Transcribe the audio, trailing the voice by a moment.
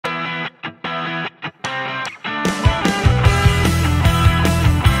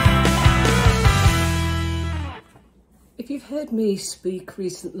you've heard me speak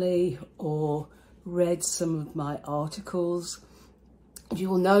recently or read some of my articles, you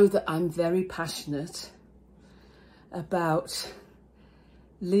will know that I'm very passionate about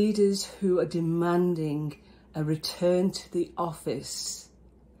leaders who are demanding a return to the office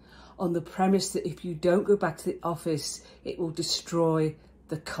on the premise that if you don't go back to the office, it will destroy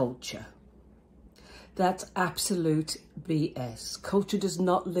the culture. That's absolute BS. Culture does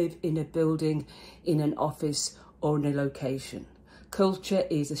not live in a building, in an office or in a location. Culture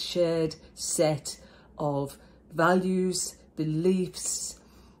is a shared set of values, beliefs,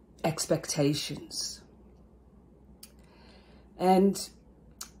 expectations. And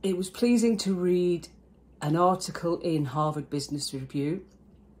it was pleasing to read an article in Harvard Business Review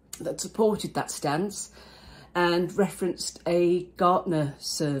that supported that stance and referenced a Gartner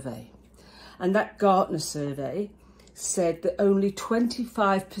survey. And that Gartner survey said that only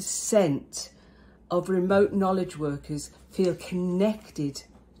 25% of remote knowledge workers feel connected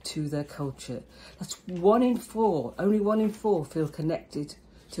to their culture. That's 1 in 4, only 1 in 4 feel connected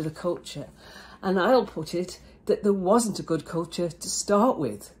to the culture. And I'll put it that there wasn't a good culture to start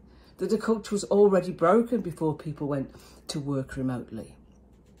with, that the culture was already broken before people went to work remotely.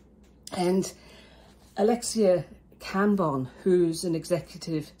 And Alexia Kanbon, who's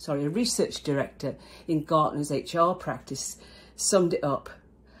a research director in Gartner's HR practice, summed it up,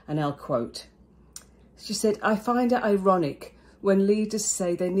 and I'll quote. She said, "I find it ironic when leaders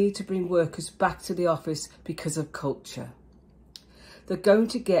say they need to bring workers back to the office because of culture. They're going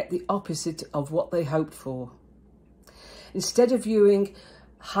to get the opposite of what they hoped for. Instead of viewing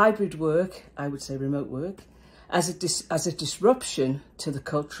hybrid work, I would say remote work, as a disruption to the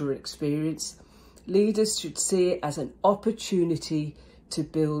cultural experience, leaders should see it as an opportunity to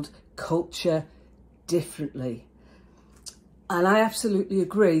build culture differently." And I absolutely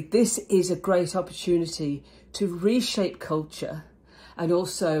agree. This is a great opportunity to reshape culture and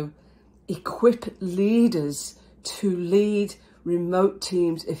also equip leaders to lead remote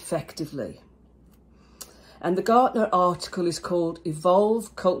teams effectively. And the Gartner article is called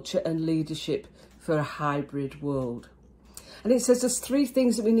 "Evolve Culture and Leadership for a Hybrid World." And it says there's 3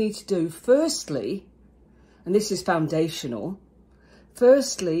 things that we need to do. Firstly, and this is foundational,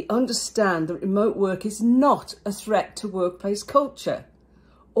 firstly, understand that remote work is not a threat to workplace culture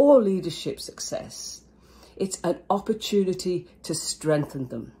or leadership success. It's an opportunity to strengthen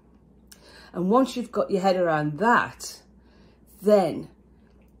them. And once you've got your head around that, then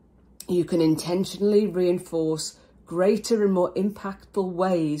you can intentionally reinforce greater and more impactful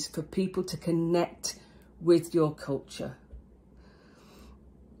ways for people to connect with your culture.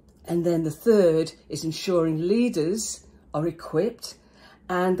 And then the third is ensuring leaders are equipped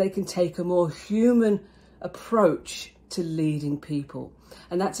and they can take a more human approach to leading people.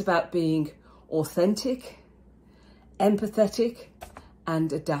 And that's about being authentic, empathetic,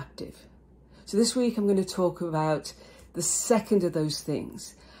 and adaptive. So this week I'm going to talk about the second of those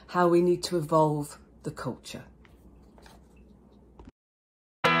things, how we need to evolve the culture.